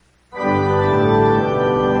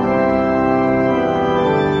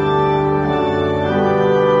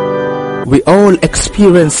We all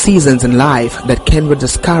experience seasons in life that can be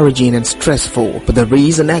discouraging and stressful, but there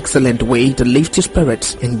is an excellent way to lift your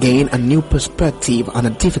spirits and gain a new perspective on a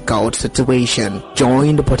difficult situation.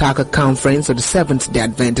 Join the Port Harcourt Conference of the Seventh-day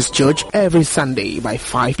Adventist Church every Sunday by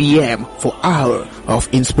 5 p.m. for Hour of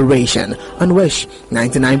Inspiration on Wish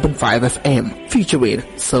 99.5 FM, featuring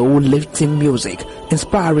soul-lifting music,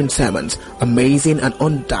 inspiring sermons, amazing and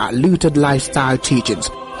undiluted lifestyle teachings,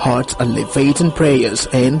 heart-elevating prayers,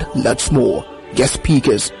 and lots more. Guest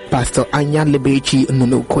speakers, Pastor Anya Lebechi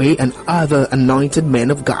Nunukwe and other anointed men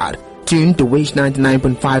of God. Tune to Wish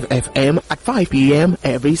 99.5 FM at 5 p.m.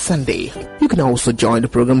 every Sunday. You can also join the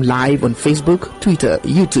program live on Facebook, Twitter,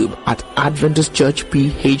 YouTube at Adventist Church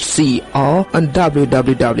PHC or on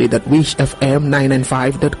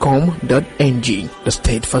www.wishfm995.com.ng. The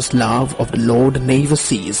steadfast love of the Lord never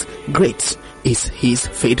ceases. Great is His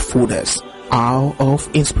faithfulness. Hour of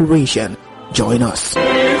Inspiration. Join us.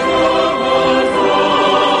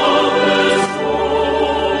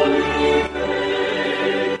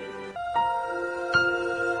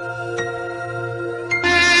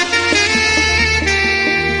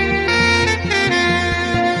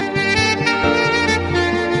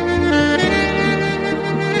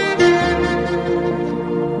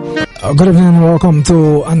 Good evening and welcome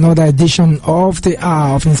to another edition of the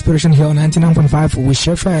Hour of Inspiration here on 99.5 Wish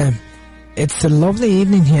FM. It's a lovely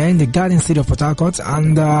evening here in the Garden City of Port Harcourt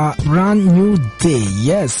and a brand new day.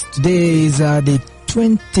 Yes, today is the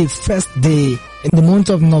 21st day in the month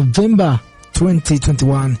of November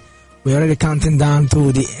 2021. We're already counting down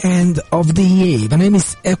to the end of the year. My name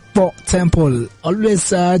is Ekpo Temple.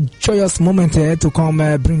 Always a joyous moment here to come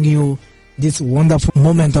bring you this wonderful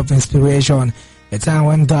moment of inspiration. A time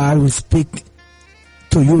when God will speak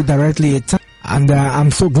to you directly. And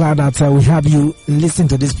I'm so glad that we have you listen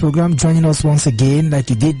to this program, joining us once again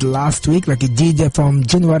like you did last week, like you did from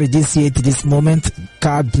January this year to this moment.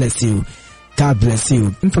 God bless you. God bless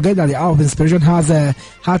you. Don't forget that the Hour of Inspiration has a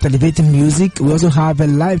heart-elevating music. We also have a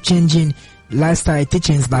life-changing lifestyle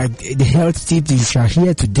teachings like the health tips you shall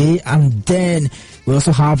hear today. And then we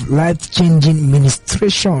also have life-changing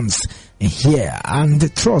ministrations here,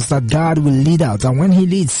 and trust that God will lead out, and when He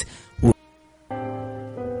leads,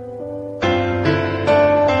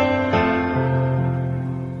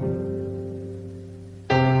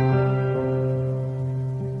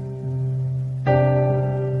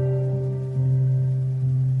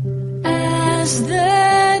 as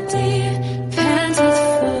the deer panteth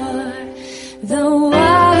for the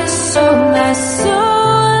water, so my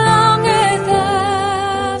soul longeth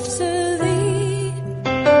after Thee.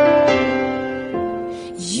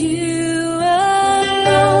 You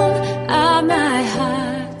alone are my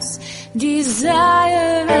heart's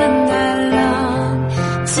desire, and I long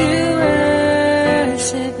to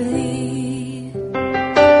worship Thee.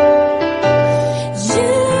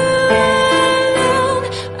 You alone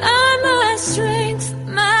are my strength,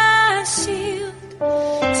 my shield.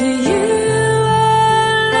 To You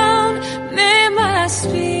alone may my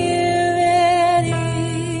spirit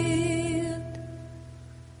yield.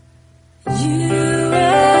 You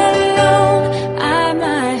alone are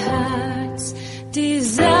my heart's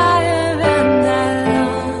desire, and I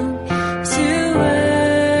long to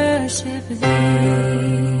worship Thee.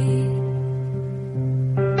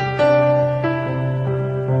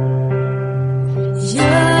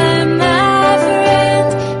 You're my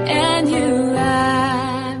friend, and You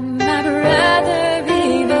are my brother,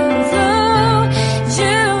 even though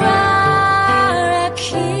You are a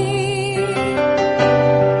king.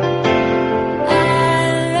 I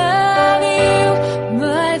love You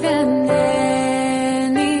more than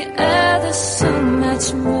any other, so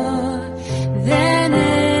much more than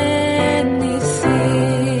anything.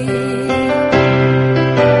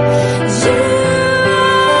 You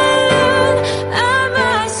alone are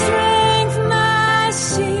my strength, my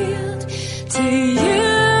shield. To You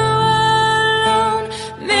alone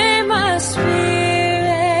may my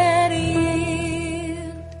spirit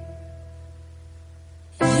yield.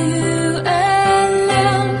 You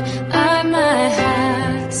alone are my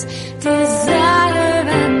heart's desire,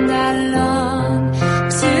 and I long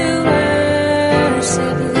to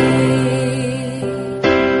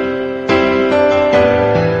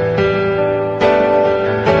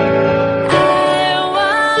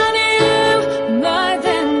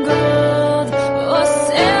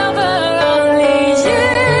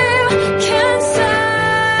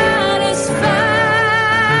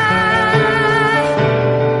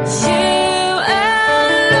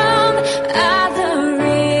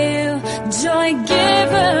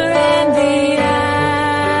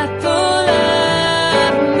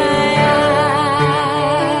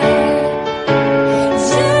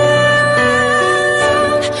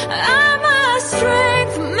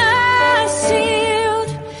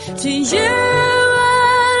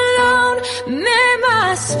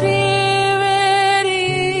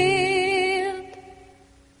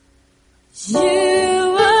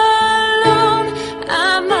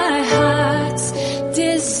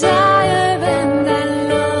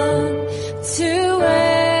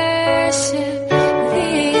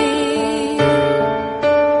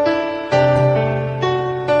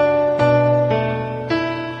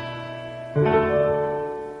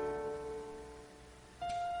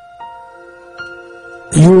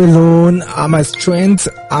are my strength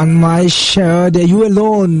and my shield. You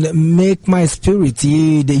alone make my spirit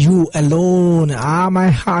yield. You alone are my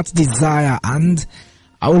heart's desire, and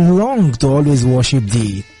I will long to always worship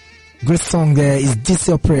thee. Great song there. Is this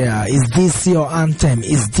your prayer? Is this your anthem?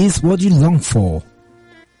 Is this what you long for?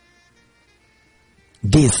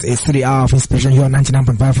 This is 3 hours of inspiration here on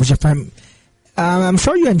 99.5 Fuji FM. I'm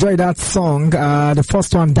sure you enjoyed that song. The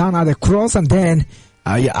first one, Down at the Cross, and then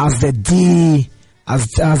as the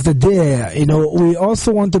day, we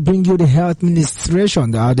also want to bring you the health ministration,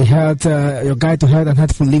 the health, your guide to health and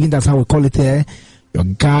healthful living. That's how we call it there. Your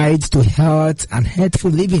guide to health and healthful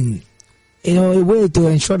living. A way to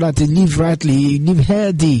ensure that you live rightly, you live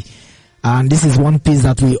healthy. And this is one piece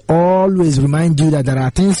that we always remind you that there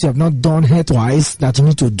are things you have not done health-wise that you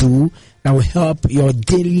need to do that will help your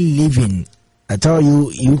daily living. I tell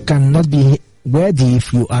you, you cannot be worthy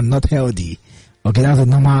if you are not healthy. Okay, that's a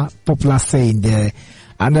normal popular saying there.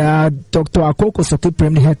 And Dr. Akoko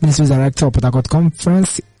Sokiprem, the Health Ministry Director of Port Harcourt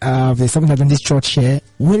Conference of the Seventh Adventist Church here,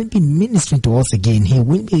 will be ministering to us again. He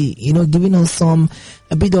will be, giving us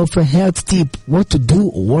a bit of a health tip, what to do,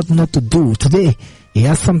 what not to do. Today, he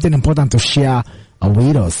has something important to share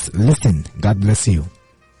with us. Listen, God bless you.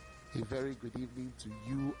 A very good evening to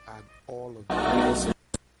you and all of you.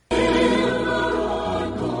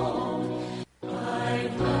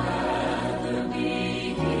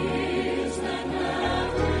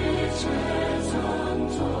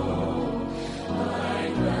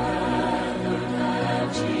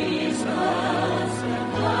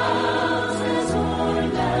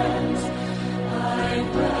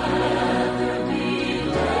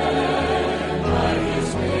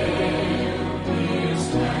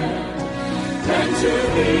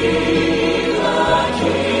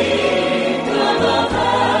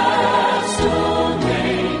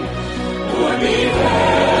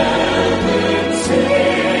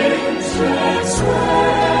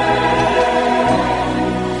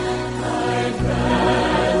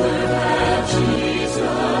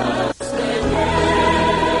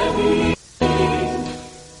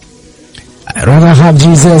 I'd rather have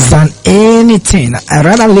Jesus than anything. I'd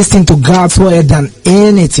rather listen to God's word than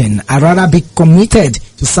anything. I'd rather be committed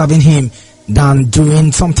to serving Him than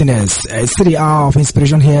doing something else. It's 3 hours of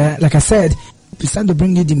inspiration here. Like I said, it's time to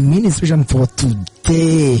bring you the ministration for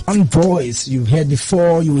today. One voice you've heard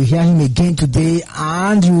before, you will hear him again today,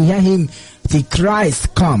 and you will hear him till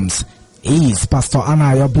Christ comes. He is Pastor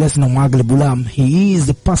Anayo Blessing Omagli Bulam. He is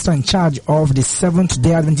the pastor in charge of the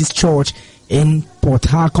Seventh-day Adventist Church in Port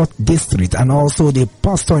Harcourt District, and also the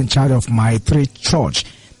pastor in charge of My Three Church.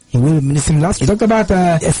 He will be ministering last week. He talked about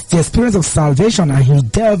the experience of salvation, and he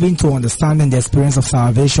delved into understanding the experience of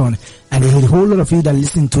salvation. And a whole lot of you that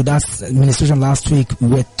listened to that ministration last week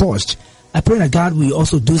were touched. I pray that God will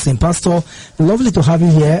also do same. Pastor, lovely to have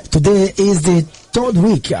you here. Today is the 3rd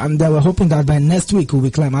week, and we're hoping that by next week we'll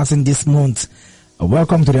be climaxing this month.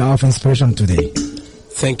 Welcome to the Hour of Inspiration today.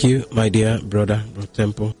 Thank you, my dear brother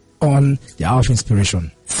Temple. On the Hour of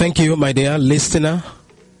Inspiration. Thank you, my dear listener.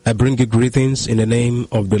 I bring you greetings in the name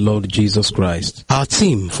of the Lord Jesus Christ. Our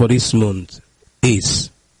theme for this month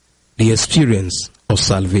is the experience of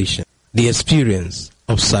salvation. The experience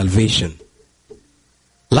of salvation.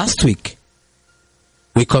 Last week,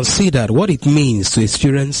 we considered what it means to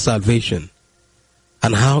experience salvation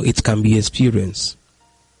and how it can be experienced.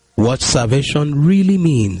 What salvation really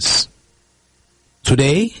means.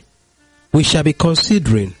 Today, we shall be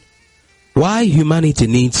considering why humanity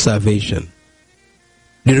needs salvation.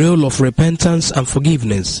 The role of repentance and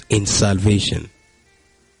forgiveness in salvation.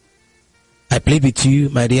 I plead with you,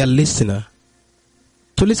 my dear listener,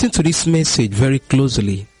 to listen to this message very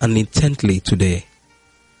closely and intently today,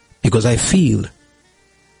 because I feel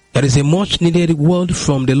there is a much needed word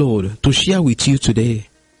from the Lord to share with you today.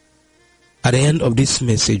 At the end of this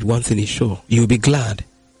message, one thing is sure, you'll be glad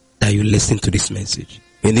that you listen to this message.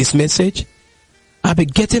 In this message, I'll be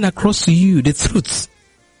getting across to you the truths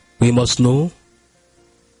we must know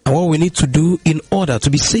and what we need to do in order to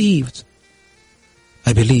be saved.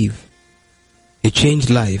 I believe a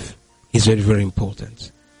changed life is very, very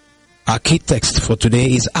important. Our key text for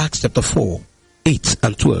today is Acts chapter 4, 8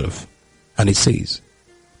 and 12. And it says,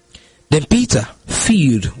 Then Peter,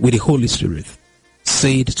 filled with the Holy Spirit,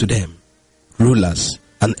 said to them, rulers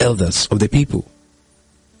and elders of the people,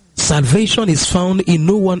 Salvation is found in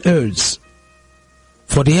no one else,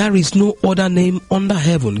 for there is no other name under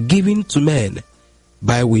heaven given to men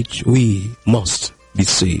by which we must be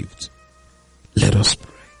saved. Let us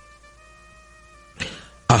pray.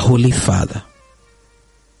 Our Holy Father,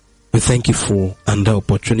 we thank you for the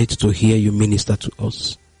opportunity to hear you minister to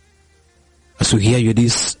us. As we hear you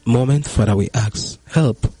this moment, Father, we ask,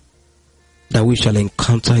 help that we shall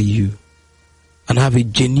encounter you and have a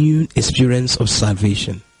genuine experience of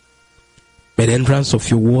salvation. May the entrance of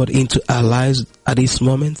your word into our lives at this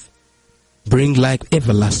moment bring life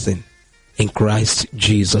everlasting in Christ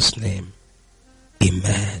Jesus' name.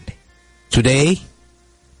 Amen. Today,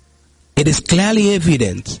 it is clearly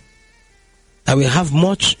evident that we have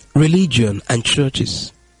much religion and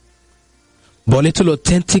churches, but little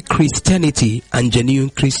authentic Christianity and genuine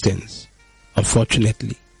Christians,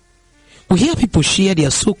 unfortunately. We hear people share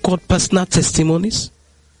their so-called personal testimonies,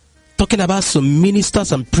 talking about some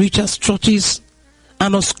ministers and preachers, churches,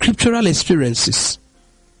 and unscriptural experiences.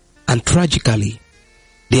 And tragically,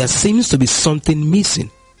 there seems to be something missing.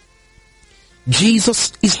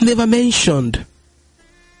 Jesus is never mentioned.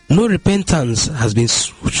 No repentance has been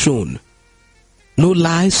shown. No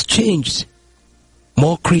lives changed.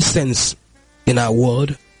 More Christians in our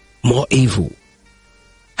world, more evil.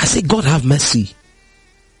 I say, God have mercy.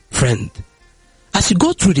 Friend, as you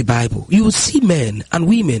go through the Bible, you will see men and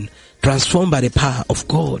women transformed by the power of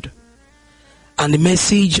God and the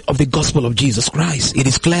message of the gospel of Jesus Christ. It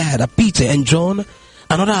is clear that Peter and John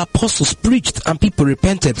and other apostles preached and people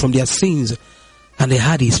repented from their sins and they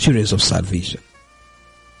had the experience of salvation.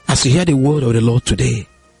 As you hear the word of the Lord today,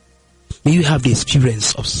 may you have the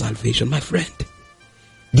experience of salvation, my friend.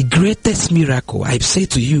 The greatest miracle, I say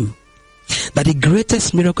to you, that the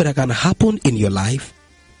greatest miracle that can happen in your life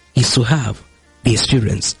is to have the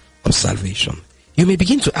experience of salvation. You may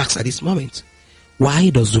begin to ask at this moment, why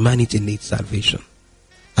does humanity need salvation?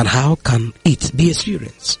 And how can it be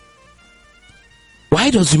experienced? Why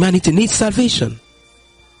does humanity need salvation?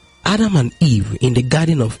 Adam and Eve in the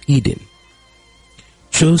Garden of Eden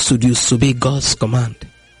chose to disobey God's command.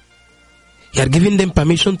 He had given them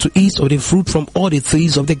permission to eat of the fruit from all the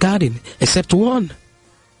trees of the garden, except one.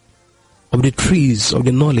 Of the trees of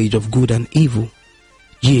the knowledge of good and evil,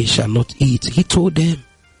 ye shall not eat. He told them,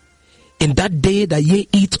 in that day that ye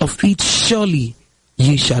eat of it, surely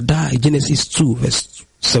ye shall die. Genesis 2 verse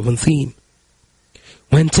 17.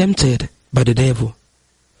 When tempted by the devil,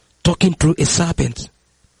 talking through a serpent,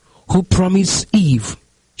 who promised Eve,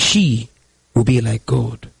 she will be like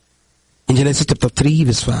God. In Genesis chapter 3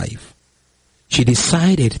 verse 5, she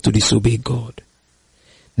decided to disobey God.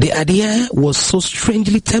 The idea was so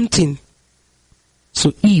strangely tempting.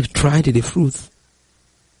 So Eve tried the fruit,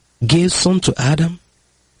 gave some to Adam,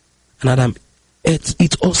 and Adam ate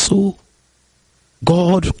it also.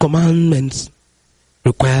 God's commandments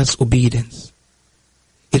requires obedience.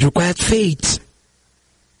 It requires faith.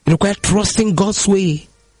 It requires trusting God's way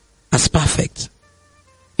as perfect,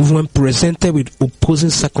 even when presented with opposing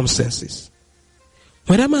circumstances.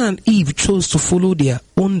 When Adam and Eve chose to follow their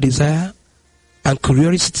own desire and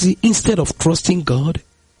curiosity instead of trusting God,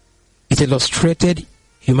 it illustrated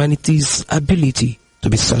humanity's ability to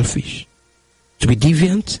be selfish, to be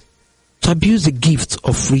deviant, to abuse the gift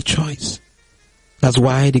of free choice. That's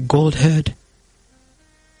why the Godhead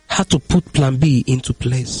had to put plan B into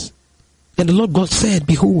place. Then the Lord God said,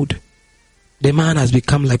 behold, the man has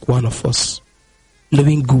become like one of us,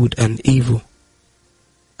 knowing good and evil.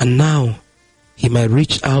 And now he might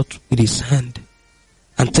reach out with his hand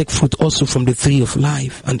and take fruit also from the tree of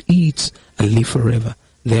life and eat and live forever.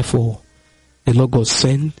 Therefore, the Lord God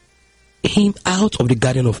sent him out of the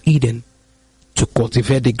Garden of Eden to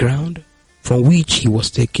cultivate the ground from which he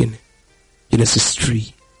was taken. Genesis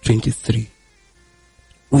 3:23.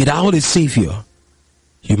 Without a Savior,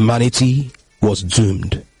 humanity was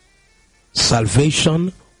doomed.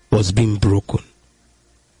 Salvation was being broken.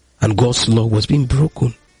 And God's law was being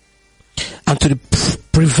broken. And to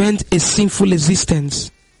prevent a sinful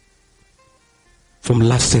existence from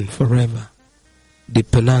lasting forever, the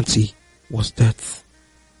penalty was death.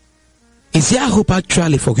 Is there hope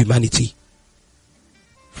actually for humanity?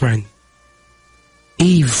 Friend,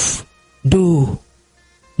 Eve, though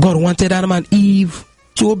God wanted Adam and Eve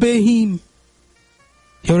to obey him,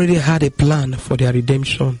 he already had a plan for their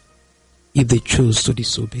redemption if they chose to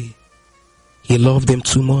disobey. He loved them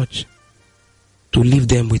too much to leave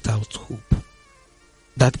them without hope.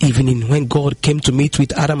 That evening when God came to meet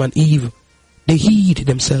with Adam and Eve, they hid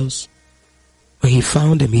themselves. When he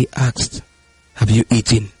found them, he asked, have you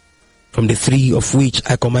eaten from the tree of which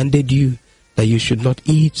I commanded you that you should not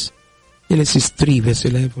eat? Genesis 3 verse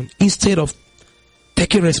 11. Instead of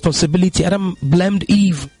taking responsibility, Adam blamed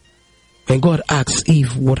Eve. When God asked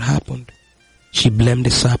Eve what happened, she blamed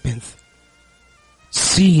the serpent.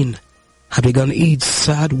 Sin had begun its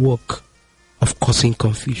sad work of causing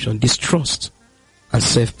confusion, distrust, and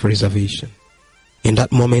self-preservation. In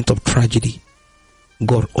that moment of tragedy,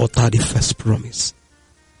 God uttered the first promise.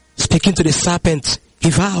 Speaking to the serpent, he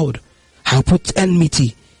vowed, I'll put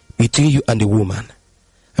enmity between you and the woman,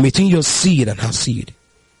 and between your seed and her seed.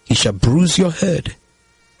 He shall bruise your head,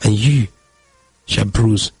 and you shall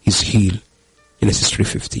bruise his heel. Genesis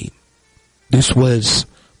 3:15. These words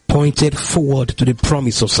pointed forward to the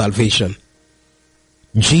promise of salvation.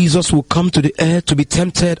 Jesus will come to the earth to be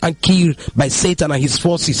tempted and killed by Satan and his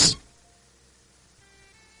forces.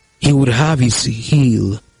 He would have his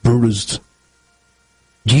heel bruised.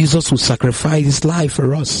 Jesus will sacrifice his life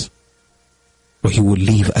for us, but he will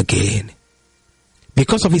live again.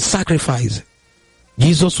 Because of his sacrifice,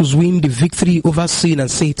 Jesus will win the victory over sin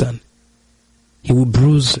and Satan. He will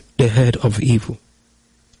bruise the head of evil.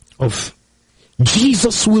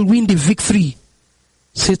 Jesus will win the victory.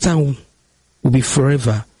 Satan will be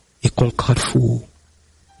forever a conquered fool.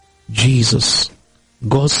 Jesus,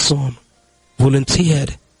 God's Son,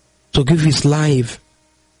 volunteered to give his life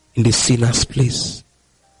in the sinner's place.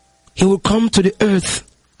 He will come to the earth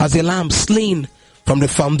as a lamb slain from the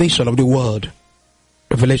foundation of the world.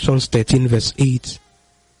 Revelation 13 verse 8.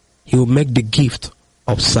 He will make the gift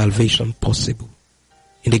of salvation possible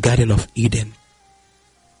in the Garden of Eden.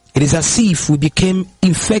 It is as if we became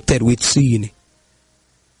infected with sin.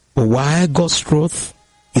 But while God's wrath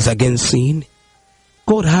is against sin,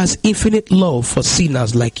 God has infinite love for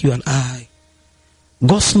sinners like you and I.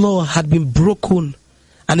 God's law had been broken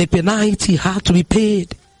and a penalty had to be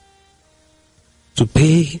paid. To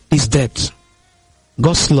pay this debt,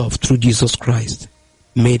 God's love through Jesus Christ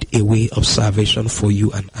made a way of salvation for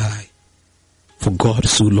you and I. For God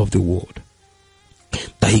so loved the world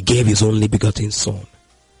that he gave his only begotten Son,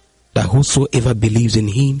 that whosoever believes in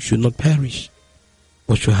him should not perish,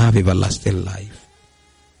 but should have everlasting life.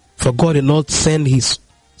 For God did not send his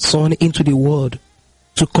Son into the world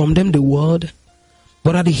to condemn the world,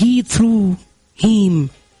 but that he through him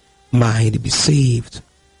might be saved.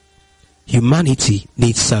 Humanity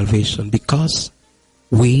needs salvation because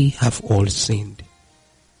we have all sinned.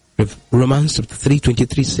 Romans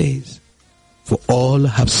 3:23 says, for all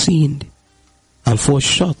have sinned and fall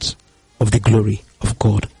short of the glory of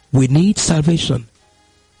God. We need salvation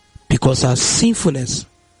because our sinfulness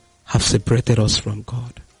have separated us from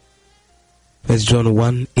God. 1 John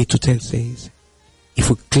 1:8-10 says, if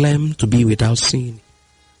we claim to be without sin,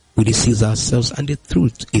 we deceive ourselves and the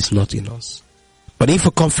truth is not in us. But if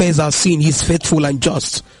we confess our sin, he is faithful and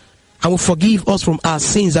just and will forgive us from our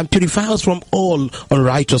sins and purify us from all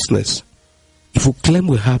unrighteousness. If we claim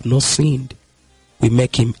we have not sinned, we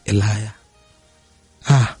make him a liar.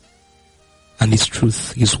 And his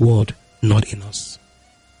truth, his word, not in us.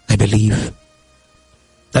 I believe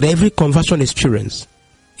that every conversion experience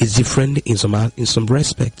is different in some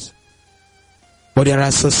respects. But there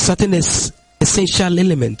are some certain essential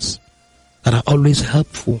elements that are always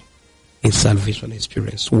helpful in salvation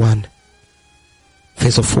experience. One,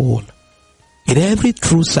 first of all, in every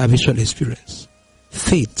true salvation experience,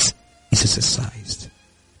 faith is exercised.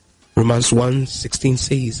 Romans 1:16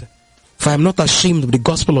 says, for I am not ashamed of the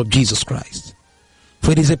gospel of Jesus Christ,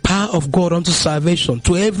 for it is a power of God unto salvation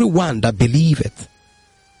to everyone that believeth,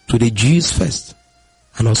 to the Jews first,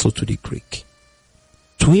 and also to the Greek.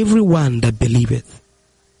 To everyone that believeth.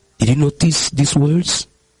 Did you notice these words?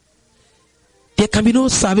 There can be no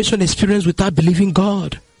salvation experience without believing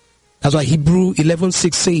God. That's why Hebrews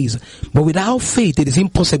 11:6 says, but without faith it is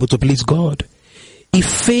impossible to please God. If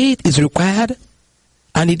faith is required,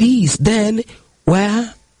 and it is, then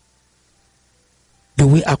where do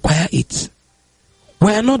we acquire it?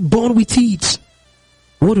 We are not born with it.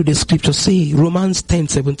 What do the scriptures say? Romans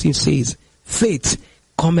 10:17 says, faith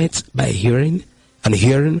cometh by hearing, and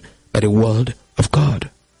hearing by the word of God.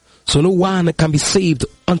 So no one can be saved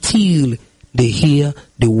until they hear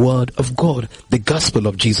the word of God, the gospel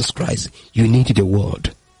of Jesus Christ. You need the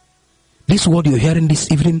word. This word you're hearing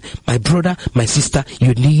this evening, my brother, my sister,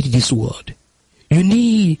 you need this word. You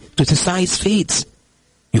need to exercise faith.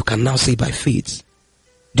 You can now say by faith,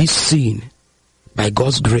 this sin, by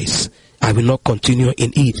God's grace, I will not continue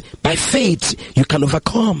in it. By faith, you can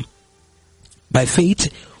overcome. By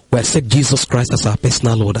faith, we accept Jesus Christ as our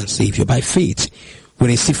personal Lord and Savior. By faith, we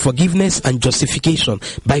receive forgiveness and justification.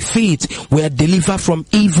 By faith, we are delivered from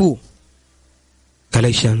evil.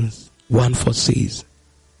 Galatians 1:4 says,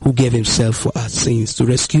 who gave himself for our sins to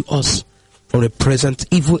rescue us from the present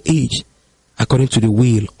evil age, according to the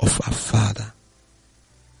will of our Father.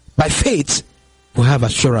 By faith, we have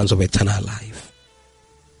assurance of eternal life.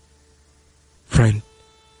 Friend,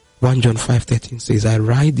 1 John 5:13 says, I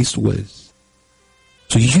write these words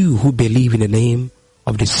to you who believe in the name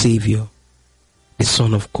of the Savior, the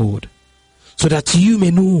Son of God, so that you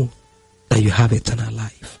may know that you have eternal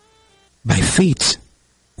life. By faith,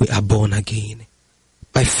 we are born again.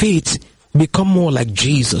 By faith, become more like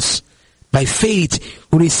Jesus. By faith,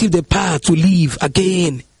 we receive the power to live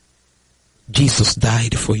again. Jesus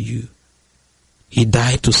died for you. He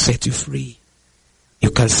died to set you free.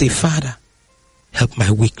 You can say, Father, help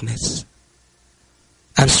my weakness,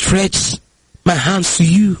 and stretch my hands to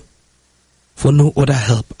you, for no other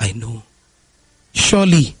help I know.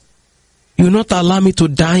 Surely, you will not allow me to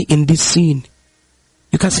die in this sin.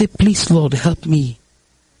 You can say, please, Lord, help me.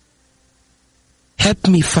 Help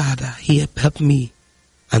me, Father. Help me.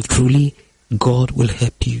 And truly, God will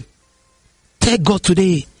help you. Tell God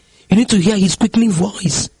today, you need to hear His quickening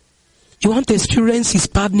voice. You want to experience His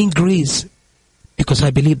pardoning grace. Because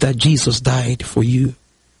I believe that Jesus died for you.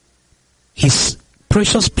 His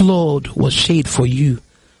precious blood was shed for you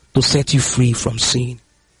to set you free from sin.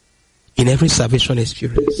 In every salvation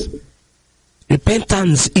experience,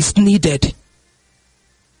 repentance is needed.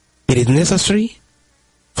 It is necessary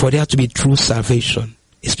for there to be true salvation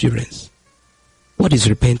experience. What is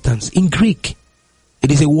repentance? In Greek,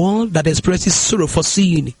 it is a word that expresses sorrow for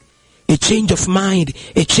sin, a change of mind,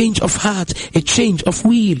 a change of heart, a change of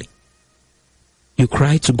will. You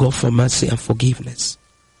cry to God for mercy and forgiveness.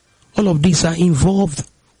 All of these are involved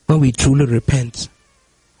when we truly repent.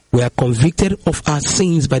 We are convicted of our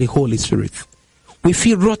sins by the Holy Spirit. We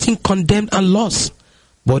feel rotten, condemned, and lost.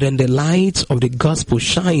 But then the light of the gospel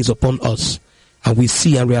shines upon us, and we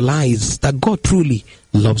see and realize that God truly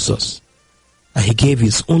loves us. And He gave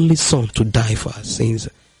His only Son to die for our sins.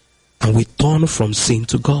 And we turn from sin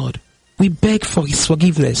to God. We beg for His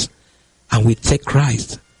forgiveness, and we take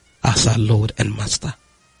Christ as our Lord and Master.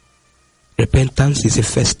 Repentance is a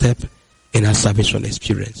first step in our salvation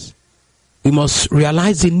experience. We must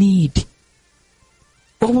realize the need.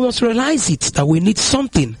 But we must realize it, that we need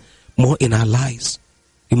something more in our lives.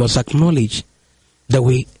 We must acknowledge that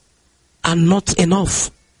we are not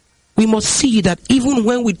enough. We must see that even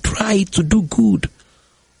when we try to do good,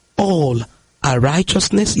 all our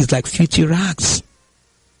righteousness is like filthy rags.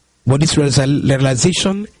 But this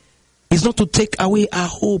realization is not to take away our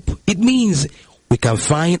hope. It means we can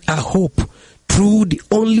find our hope through the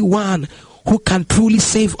only one who can truly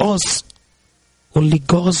save us. Only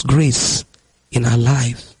God's grace in our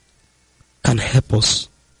life can help us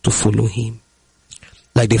to follow Him.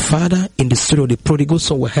 Like the father in the story of the prodigal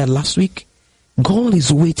son we heard last week, God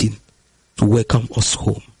is waiting to welcome us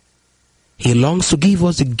home. He longs to give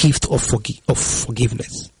us the gift of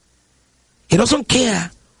forgiveness. He doesn't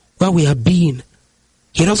care where we have been.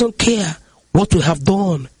 He doesn't care what we have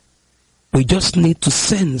done. We just need to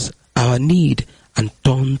sense our need and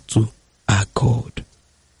turn to our God.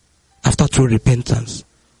 After true repentance,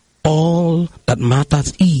 all that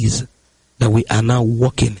matters is that we are now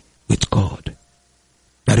walking with God.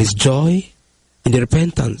 There is joy in the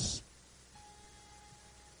repentance.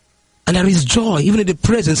 And there is joy even in the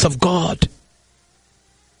presence of God.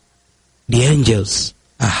 The angels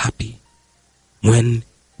are happy when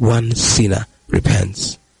one sinner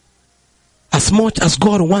repents. As much as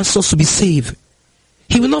God wants us to be saved,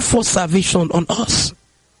 He will not force salvation on us.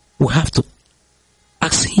 We have to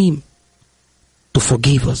ask Him to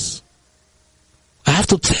forgive us. I have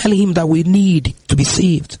to tell Him that we need to be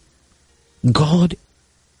saved. God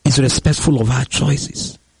is respectful of our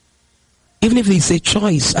choices. Even if it's a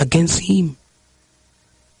choice against Him.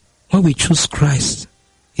 When we choose Christ,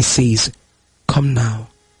 He says, come now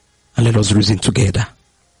and let us reason together.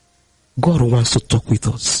 God wants to talk with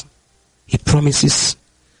us. He promises,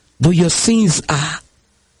 though your sins are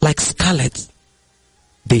like scarlet,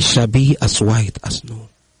 they shall be as white as snow.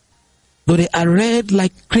 Though they are red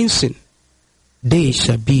like crimson, they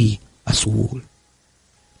shall be as wool.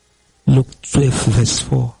 Luke 12 verse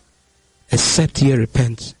 4. Except ye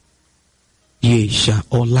repent, ye shall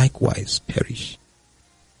all likewise perish.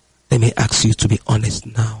 Let me ask you to be honest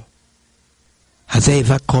now. Has there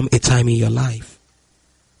ever come a time in your life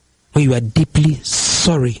when you are deeply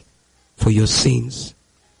sorry for your sins,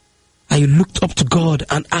 and you looked up to God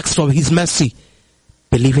and asked for His mercy,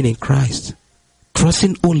 believing in Christ,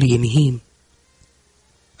 trusting only in Him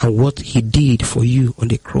and what He did for you on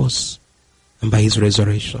the cross and by His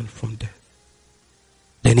resurrection from death?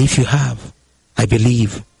 Then if you have, I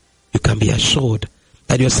believe you can be assured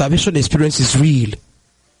that your salvation experience is real.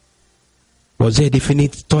 Was there a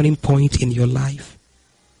definite turning point in your life?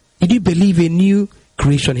 Did you believe a new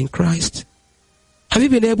creation in Christ? Have you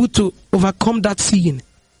been able to overcome that sin?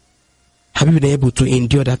 Have you been able to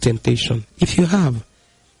endure that temptation? If you have,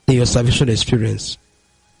 then your salvation experience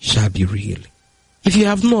shall be real. If you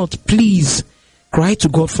have not, please cry to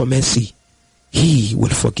God for mercy. He will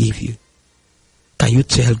forgive you. Can you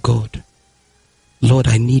tell God, Lord,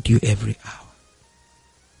 I need you every hour.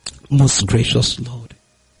 Most gracious Lord,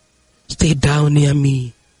 Stay down near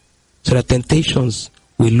me so that temptations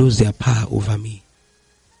will lose their power over me.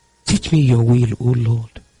 Teach me your will, O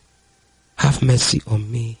Lord. Have mercy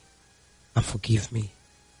on me and forgive me.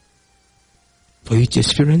 For you to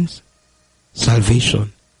experience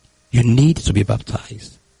salvation, you need to be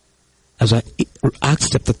baptized. As Acts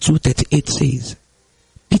chapter 2:38 says,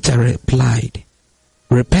 Peter replied,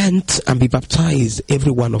 repent and be baptized,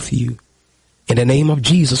 every one of you, in the name of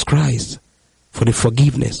Jesus Christ, for the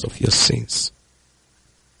forgiveness of your sins.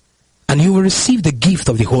 And you will receive the gift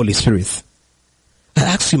of the Holy Spirit. I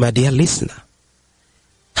ask you, my dear listener,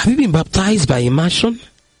 have you been baptized by immersion?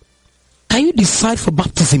 Can you decide for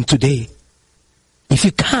baptism today? If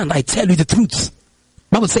you can, I tell you the truth.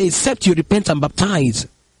 Bible says, except you repent and baptize,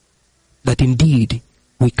 that indeed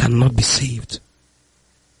we cannot be saved.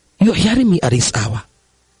 You are hearing me at this hour.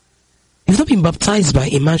 If you've not been baptized by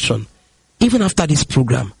immersion, even after this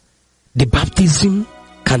program, the baptism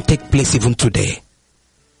can take place even today.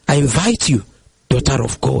 I invite you, daughter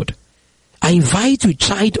of God. I invite you,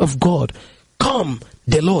 child of God. Come,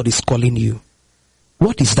 the Lord is calling you.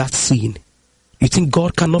 What is that sin? You think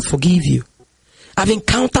God cannot forgive you? I've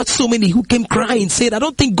encountered so many who came crying, said, I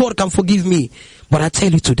don't think God can forgive me. But I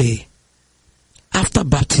tell you today, after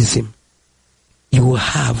baptism, you will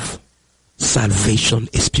have salvation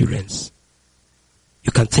experience.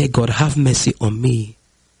 You can tell God, have mercy on me.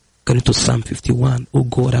 According to Psalm 51, oh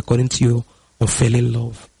God, according to your unfailing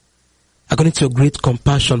love, according to your great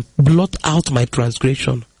compassion, blot out my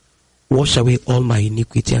transgression, wash away all my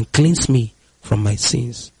iniquity, and cleanse me from my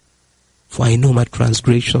sins. For I know my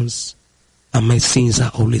transgressions and my sins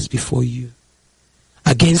are always before you.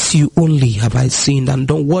 Against you only have I sinned and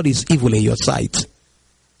done what is evil in your sight,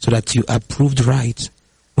 so that you are proved right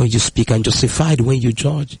when you speak and justified when you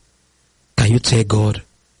judge. Can you tell God,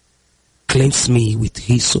 cleanse me with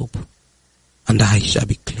hyssop, and I shall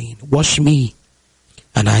be clean. Wash me,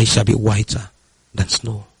 and I shall be whiter than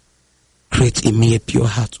snow. Create in me a pure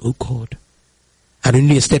heart, O God, and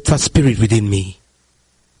renew a steadfast spirit within me.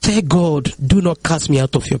 Tell God, do not cast me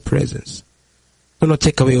out of your presence. Do not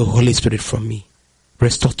take away your Holy Spirit from me.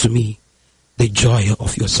 Restore to me the joy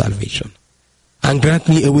of your salvation, and grant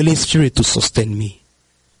me a willing spirit to sustain me.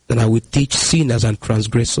 Then I will teach sinners and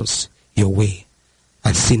transgressors your way,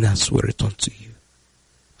 and sinners will return to you.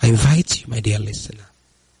 I invite you, my dear listener,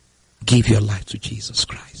 give your life to Jesus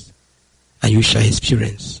Christ, and you shall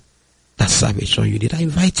experience that salvation you need. I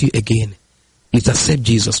invite you again, please accept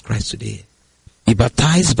Jesus Christ today. Be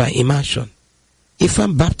baptized by immersion. If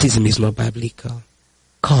baptism is not biblical,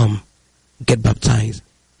 come, get baptized.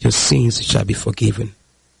 Your sins shall be forgiven.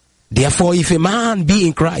 Therefore, if a man be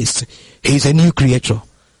in Christ, he is a new creature.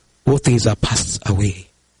 All things are passed away.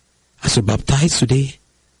 As you baptize today,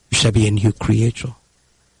 you shall be a new creature.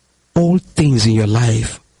 All things in your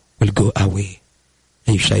life will go away,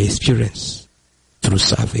 and you shall experience through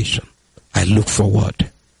salvation. I look forward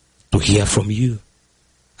to hear from you,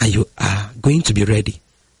 and you are going to be ready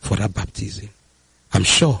for that baptism. I'm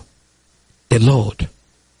sure the Lord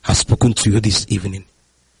has spoken to you this evening.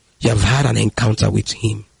 You have had an encounter with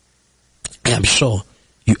Him. I am sure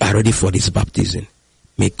you are ready for this baptism.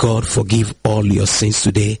 May God forgive all your sins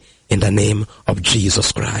today in the name of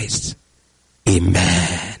Jesus Christ.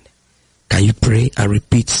 Amen. Can you pray and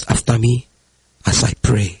repeat after me as I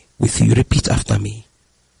pray with you? Repeat after me.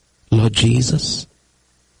 Lord Jesus,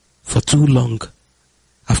 for too long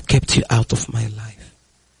I've kept you out of my life.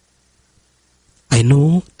 I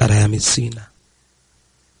know that I am a sinner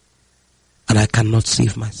and I cannot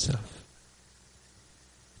save myself.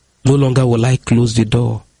 No longer will I close the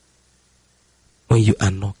door when you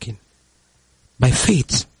are knocking. By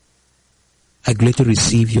faith, I gladly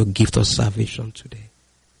receive your gift of salvation today.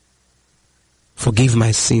 Forgive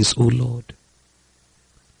my sins, O Lord.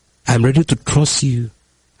 I am ready to trust you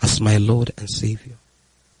as my Lord and Savior.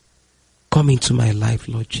 Come into my life,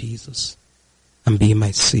 Lord Jesus, and be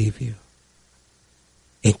my Savior.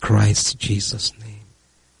 In Christ Jesus' name.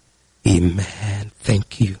 Amen.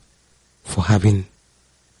 Thank you for having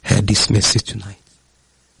heard this message tonight.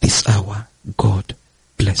 This hour, God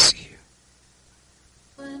bless you.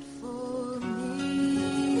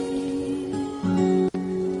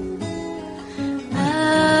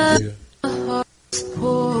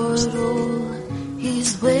 Portal,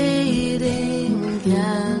 he's waiting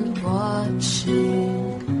and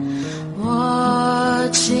watching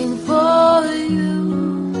for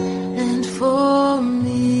you and for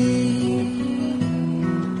me.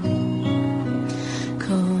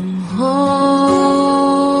 Come home,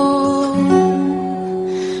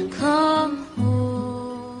 come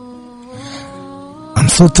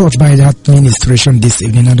so touched by that ministration this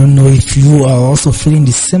evening. I don't know if you are also feeling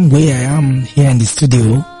the same way I am here in the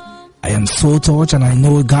studio. I am so touched, and I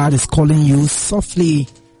know God is calling you softly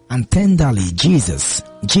and tenderly. Jesus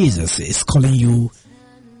is calling you.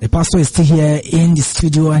 The pastor is still here in the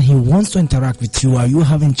studio, and he wants to interact with you. Are you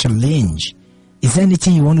having challenge? Is there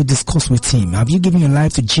anything you want to discuss with him? Have you given your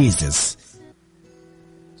life to Jesus?